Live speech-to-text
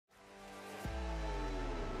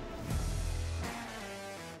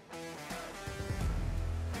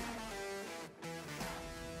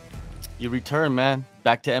You return, man,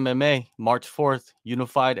 back to MMA, March 4th,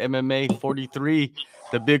 Unified MMA 43.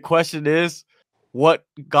 The big question is, what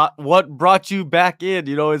brought you back in?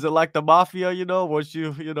 Is it like the mafia, once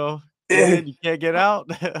you get in, you can't get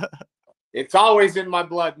out? It's always in my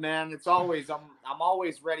blood, man. It's always I'm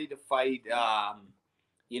always ready to fight. I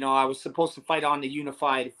was supposed to fight on the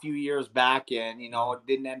Unified a few years back, and it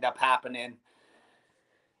didn't end up happening.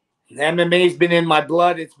 The MMA's been in my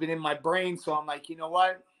blood. It's been in my brain. So I'm like, you know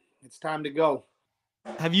what? It's time to go.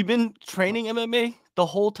 Have you been training MMA the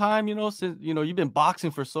whole time, since, you've been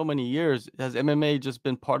boxing for so many years? Has MMA just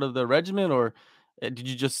been part of the regimen, or did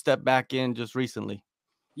you just step back in just recently?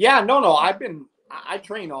 Yeah, no. I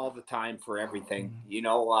train all the time for everything.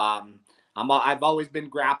 I've always been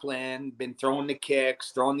grappling, been throwing the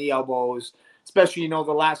kicks, throwing the elbows, especially, the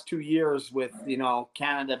last 2 years with,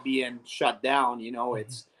 Canada being shut down,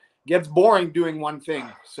 it's gets boring doing one thing.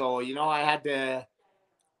 So, I had to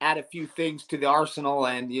add a few things to the arsenal,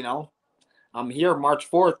 and, I'm here March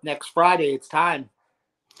 4th, next Friday. It's time.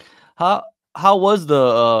 How how was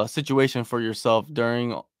the situation for yourself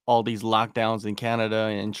during all these lockdowns in Canada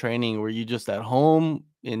and training? Were you just at home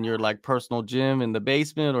in your like personal gym in the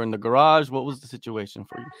basement or in the garage? What was the situation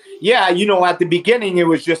for you? Yeah, at the beginning it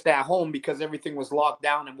was just at home because everything was locked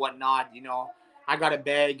down and whatnot. I got a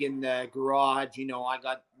bag in the garage. I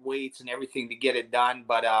got weights and everything to get it done.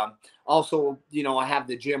 But also, I have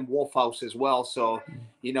the gym Wolf House as well. So,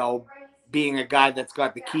 you know, being a guy that's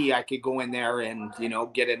got the key, I could go in there and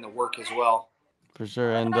get in the work as well. For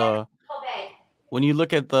sure. And when you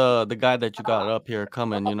look at the guy that you got up here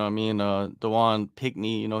coming, you know what I mean, Dawond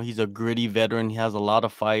Pickney, he's a gritty veteran. He has a lot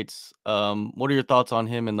of fights. What are your thoughts on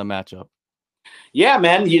him in the matchup? Yeah,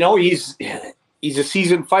 man. He's a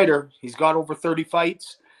seasoned fighter. He's got over 30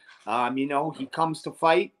 fights. He comes to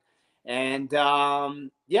fight, and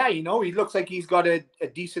yeah, he looks like he's got a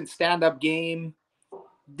decent stand-up game,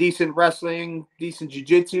 decent wrestling, decent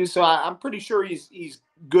jiu-jitsu. So I'm pretty sure he's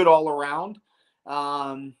good all around.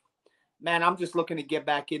 Um, Man, I'm just looking to get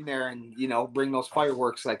back in there and bring those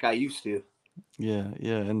fireworks like I used to. Yeah,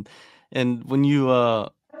 yeah. And when you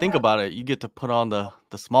think about it, you get to put on the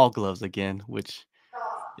small gloves again, which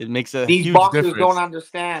it makes a These huge boxers don't difference.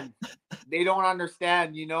 understand. They don't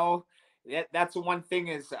understand. That's the one thing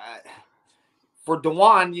is. For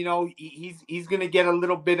Dawond, he's gonna get a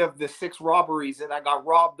little bit of the 6 robberies that I got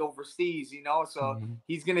robbed overseas, so Mhm.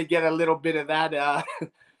 he's gonna get a little bit of that,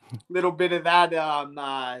 little bit of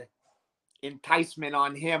that enticement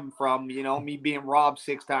on him from me being robbed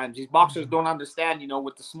 6 times. These boxers don't understand,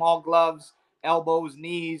 with the small gloves, elbows,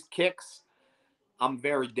 knees, kicks. I'm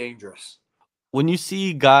very dangerous. When you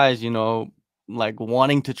see guys, like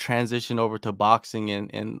wanting to transition over to boxing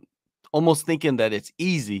and almost thinking that it's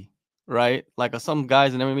easy, right? Like some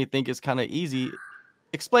guys in MMA think it's kind of easy.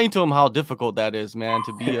 Explain to them how difficult that is, man,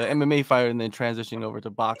 to be a MMA fighter and then transitioning over to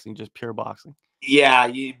boxing, just pure boxing.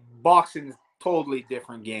 Yeah, boxing's totally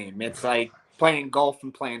different game. It's like playing golf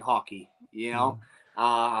and playing hockey. Mhm.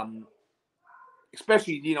 Um,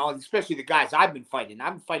 especially the guys I've been fighting.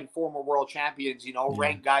 I've been fighting former world champions, Yeah.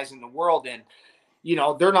 ranked guys in the world, and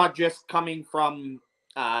they're not just coming from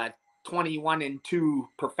 21 and 2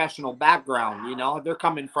 professional background. They're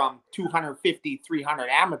coming from 250, 300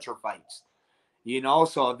 amateur fights.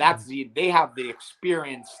 So they have the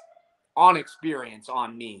experience on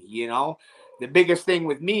me. The biggest thing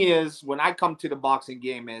with me is when I come to the boxing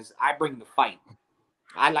game is I bring the fight.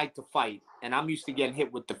 I like to fight, and I'm used to getting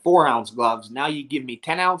hit with the 4-ounce gloves. Now you give me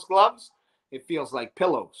 10-ounce gloves, it feels like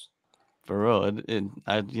pillows. For real,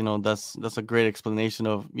 that's a great explanation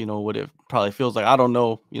of what it probably feels like. I don't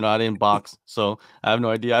know, I didn't box, so I have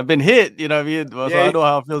no idea. I've been hit, you know what I mean. Well, so I Yeah. know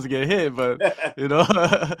how it feels to get hit, but you know,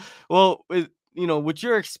 well, with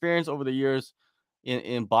your experience over the years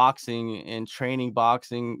in boxing and training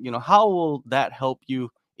boxing, how will that help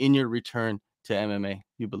you in your return to MMA?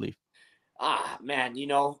 You believe? Man,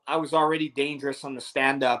 I was already dangerous on the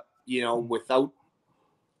stand up, without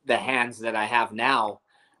the hands that I have now.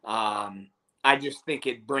 Um, I just think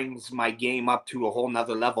it brings my game up to a whole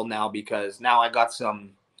nother level now because now I got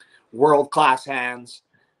some world class hands.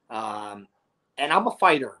 Um, and I'm a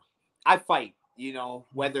fighter. I fight,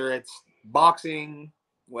 whether it's boxing,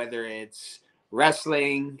 whether it's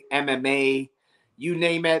wrestling, MMA, you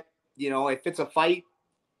name it. If it's a fight,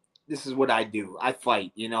 this is what I do. I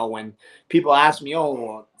fight. When people ask me,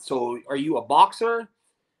 "Oh, so are you a boxer?"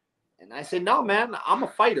 And I say, "No, man, I'm a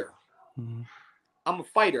fighter. Mhm. I'm a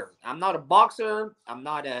fighter. I'm not a boxer. I'm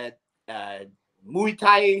not a Muay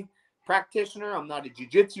Thai practitioner. I'm not a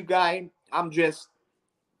jiu-jitsu guy. I'm just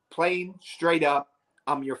plain straight up.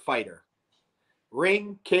 I'm your fighter.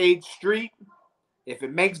 Ring, cage, street. If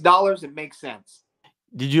it makes dollars, it makes sense.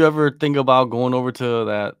 Did you ever think about going over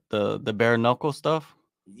to the bare knuckle stuff?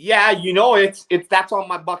 Yeah, you know, it's that's on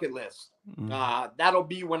my bucket list. Mhm. That'll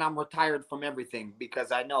be when I'm retired from everything,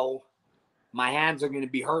 because I know my hands are going to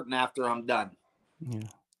be hurting after I'm done. Yeah.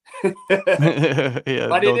 But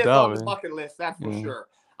Yeah, it no is on doubt, the man. bucket list, that's for Yeah. sure.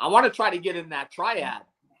 I want to try to get in that triad,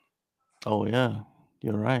 Oh, yeah.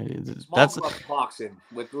 You're right. small That's gloves boxing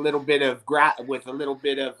with a little bit of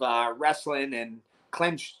wrestling and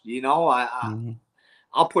clinch. You know, mhm.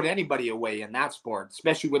 I'll put anybody away in that sport,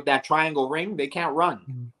 especially with that triangle ring. They can't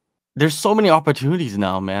run. There's so many opportunities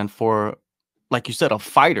now, man, for, like you said, a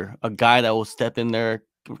fighter, a guy that will step in there,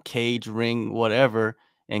 cage, ring, whatever,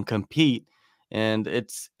 and compete. And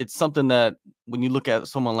it's something that when you look at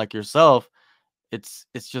someone like yourself, it's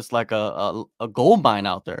just like a gold mine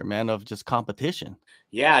out there, man, of just competition.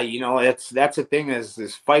 Yeah, you know, that's the thing, is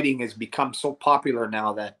this fighting has become so popular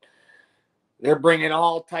now that they're bringing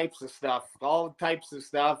all types of stuff,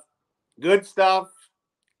 good stuff,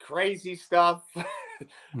 crazy stuff.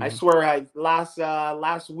 I Mhm. swear,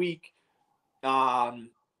 um,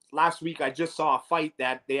 last week I just saw a fight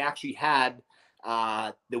that they actually had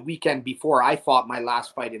the weekend before I fought my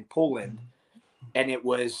last fight in Poland, and it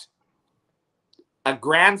was a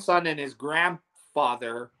grandson and his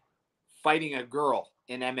grandfather fighting a girl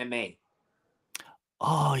in MMA.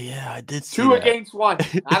 Oh, yeah, I did see Two that. against one.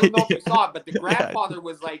 I don't know if you Yeah. saw it, but the Yeah. grandfather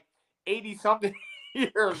was like 80 something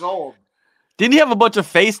years old. Didn't he have a bunch of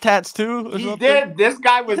face tats too or He something? did. This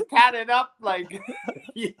guy was tatted up like,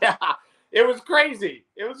 yeah, it was crazy.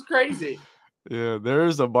 It was crazy. Yeah, there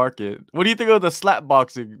is a market. What do you think of the slap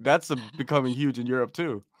boxing? That's becoming huge in Europe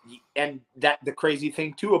too. And that the crazy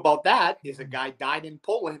thing too about that is a guy died in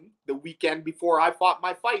Poland the weekend before I fought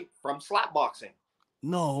my fight from slap boxing.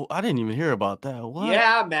 No, I didn't even hear about that. What?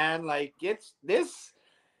 Yeah, man. Like, it's this.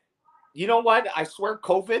 You know what? I swear,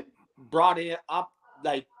 COVID brought it up.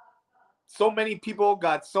 Like, so many people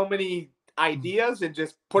got so many ideas and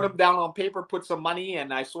just put them down on paper, put some money,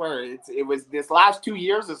 and I swear it was this last 2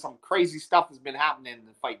 years of some crazy stuff has been happening in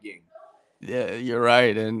the fight game Yeah, you're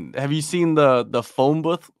right. And have you seen the phone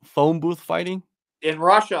booth fighting? in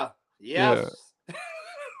Russia. Yeah. Yes.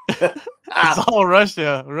 It's Ah, all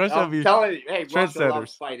Russia. Russia I'm be telling you, hey, Russia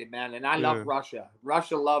loves trendsetters. fighting, man, and I love Yeah. Russia.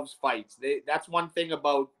 Russia loves fights. That's one thing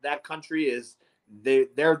about that country is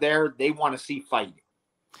they're there. They want to see fight.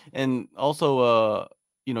 And also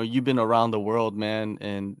you've been around the world, man,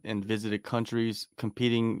 and visited countries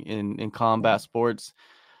competing in combat sports.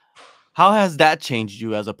 How has that changed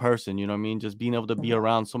you as a person? You know what I mean? Just being able to be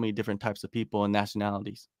around so many different types of people and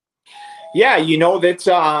nationalities. Yeah, you know that's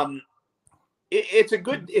it's a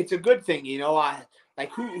good thing. You know, I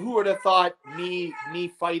like who would have thought me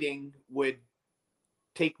fighting would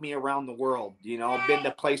take me around the world. You know, I've been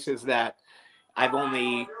to places that I've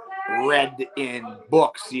only read in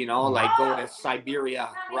books, you know, like go to Siberia,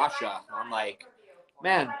 Russia. I'm like,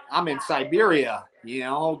 man, I'm in Siberia, you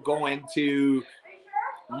know, going to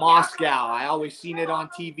Moscow. I always seen it on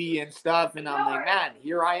TV and stuff. And I'm like, man,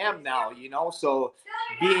 here I am now, you know. So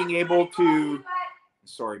being able to,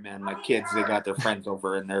 sorry, man, my kids, they got their friends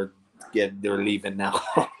over and they're leaving now.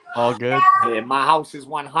 All good. Yeah, my house is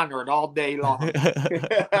 100 all day long.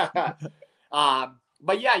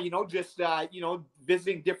 But yeah, you know, just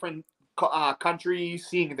visiting different countries,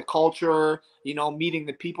 seeing the culture, you know, meeting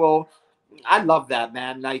the people. I love that,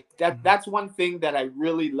 man. Like that's one thing that I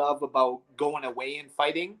really love about going away and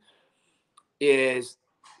fighting is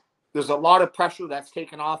there's a lot of pressure that's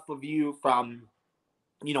taken off of you from,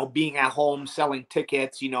 you know, being at home selling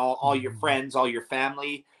tickets, you know, all your friends, all your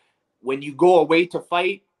family. When you go away to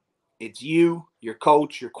fight, it's you, your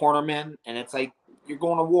coach, your cornerman, and it's like you're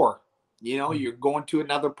going to war. You know, you're going to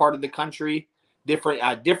another part of the country,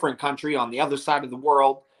 different country on the other side of the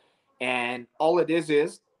world, and all it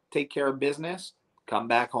is take care of business, come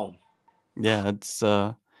back home. Yeah, it's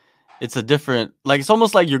a different, like, it's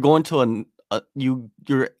almost like you're going to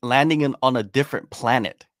you're landing on a different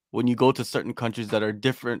planet when you go to certain countries that are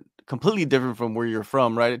different, completely different from where you're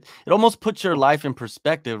from, right? It almost puts your life in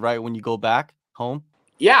perspective, right, when you go back home.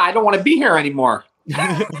 Yeah, I don't want to be here anymore.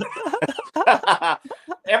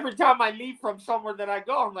 Every time I leave from somewhere that I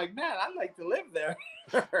go, I'm like, man, I'd like to live there.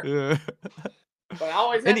 Yeah. But I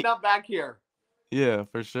always end Any up back here. Yeah,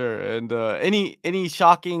 for sure. And any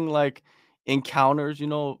shocking like encounters,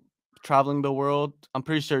 traveling the world? I'm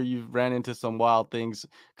pretty sure you've ran into some wild things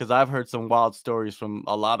because I've heard some wild stories from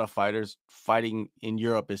a lot of fighters fighting in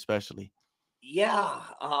Europe, especially. Yeah,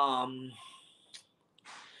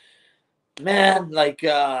 man, like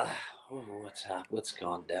what's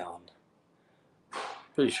gone down?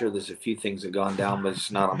 Pretty sure there's a few things that have gone down, but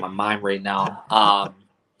it's not on my mind right now.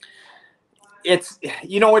 It's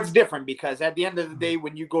it's different because at the end of the day,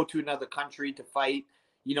 when you go to another country to fight,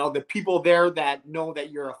 the people there that know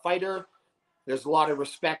that you're a fighter, there's a lot of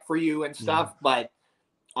respect for you and stuff. But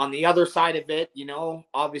on the other side of it,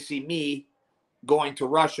 obviously me going to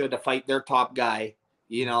Russia to fight their top guy,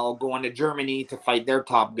 going to Germany to fight their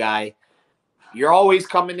top guy, you're always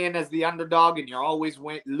coming in as the underdog and you're always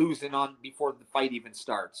losing on before the fight even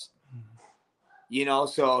starts.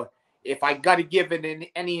 So if I got to give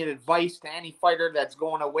any advice to any fighter that's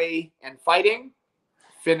going away and fighting,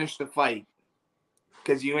 finish the fight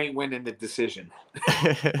because you ain't winning the decision.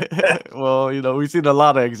 Well, we've seen a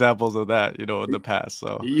lot of examples of that, in the past.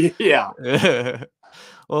 So Yeah.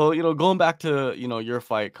 Well, going back to, your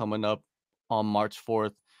fight coming up on March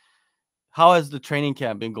 4th, how has the training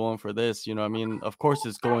camp been going for this? I mean, of course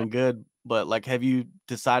it's going good, but like, have you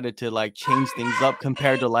decided to like change things up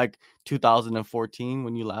compared to like 2014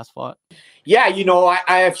 when you last fought? Yeah,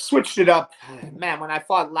 I have switched it up. Man, when I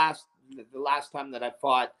fought the last time that I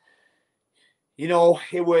fought,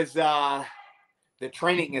 it was the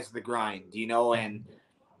training is the grind, and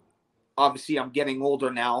obviously I'm getting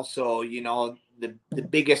older now, so the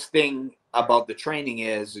biggest thing about the training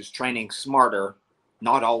is training smarter,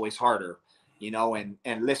 not always harder,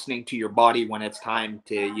 and listening to your body when it's time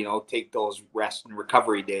to take those rest and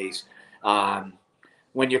recovery days.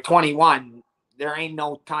 When you're 21, there ain't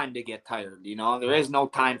no time to get tired, there is no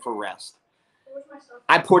time for rest.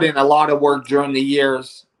 I put in a lot of work during the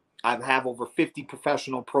years. I have over 50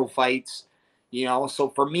 professional pro fights,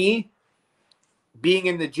 so for me, being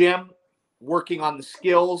in the gym, working on the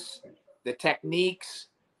skills, the techniques,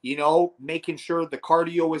 making sure the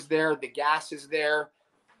cardio is there, the gas is there.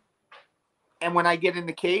 And when I get in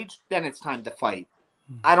the cage, then it's time to fight.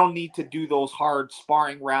 I don't need to do those hard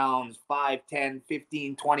sparring rounds, 5, 10,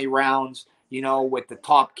 15, 20 rounds, with the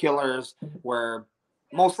top killers where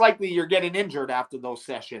most likely you're getting injured after those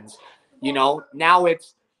sessions. Now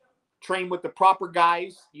it's train with the proper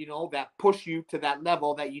guys, that push you to that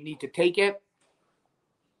level that you need to take it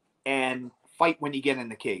and fight when you get in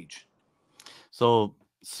the cage. So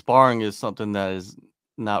sparring is something that is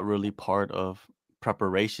not really part of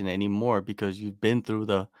preparation anymore because you've been through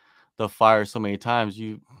the fire so many times.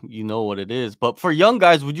 You know what it is. But for young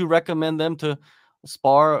guys, would you recommend them to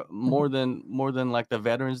spar more than like the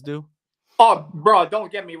veterans do? Oh, bro,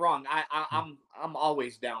 don't get me wrong. I'm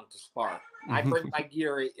always down to spar. I bring my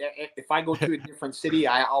gear. If I go to a different city,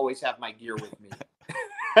 I always have my gear with me.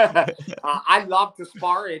 I love to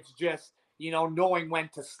spar. It's just knowing when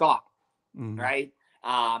to stop, right?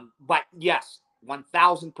 But yes,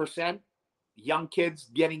 1000%. Young kids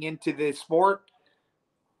getting into the sport,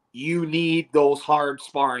 you need those hard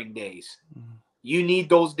sparring days. You need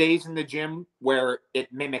those days in the gym where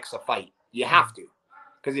it mimics a fight. You have to.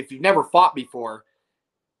 Because if you've never fought before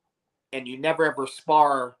and you never ever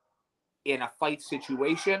spar in a fight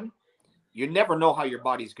situation, you never know how your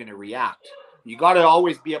body's going to react. You got to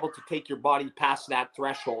always be able to take your body past that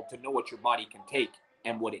threshold to know what your body can take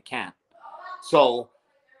and what it can't. So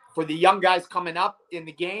for the young guys coming up in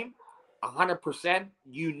the game, 100%,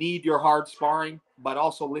 you need your hard sparring, but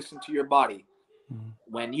also listen to your body.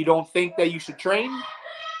 When you don't think that you should train,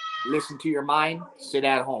 listen to your mind, sit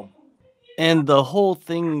at home. And the whole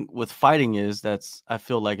thing with fighting I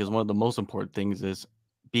feel like is one of the most important things is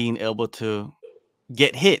being able to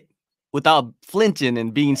get hit without flinching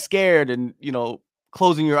and being scared and,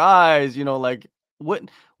 closing your eyes, like what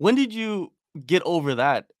when did you get over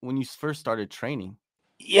that when you first started training?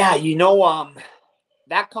 Yeah,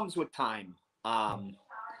 that comes with time. I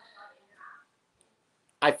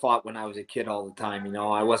fought when I was a kid all the time.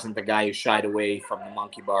 I wasn't the guy who shied away from the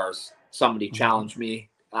monkey bars. Somebody challenged me.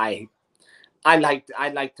 I like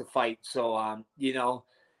to fight. So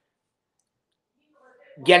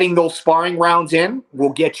getting those sparring rounds in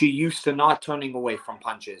will get you used to not turning away from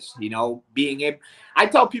punches. Being able. I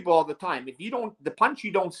tell people all the time, the punch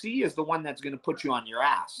you don't see is the one that's going to put you on your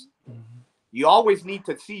ass. You always need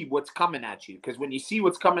to see what's coming at you, because when you see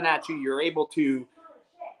what's coming at you, you're able to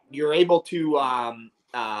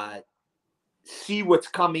see what's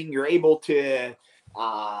coming. You're able to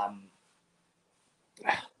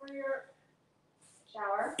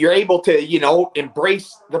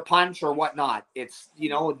embrace the punch or whatnot. It's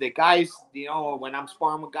the guys, when I'm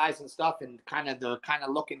sparring with guys and stuff and they're kind of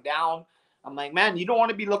looking down, I'm like, man, you don't want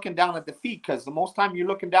to be looking down at the feet, because the most time you're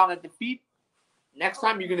looking down at the feet, next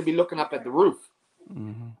time you're going to be looking up at the roof.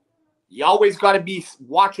 You always got to be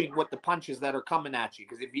watching what the punches that are coming at you,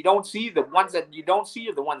 because if you don't see, the ones that you don't see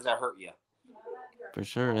are the ones that hurt you. For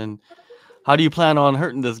sure. And How do you plan on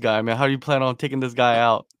hurting this guy, man? How do you plan on taking this guy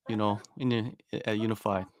out, you know, at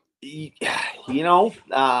Unified? You know,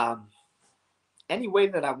 any way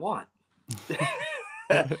that I want.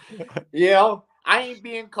 I ain't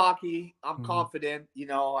being cocky. I'm confident. You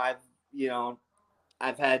know,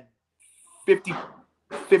 I've had 50,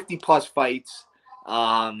 50 plus fights.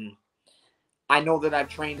 I know that I've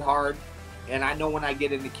trained hard, and I know when I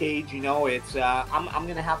get in the cage, it's I'm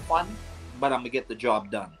gonna have fun, but I'm gonna get the job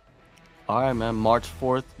done. All right, man. March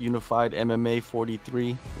 4th, Unified MMA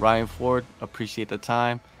 43. Ryan Ford, appreciate the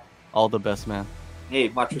time. All the best, man. Hey,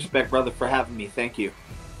 much respect, brother, for having me. Thank you.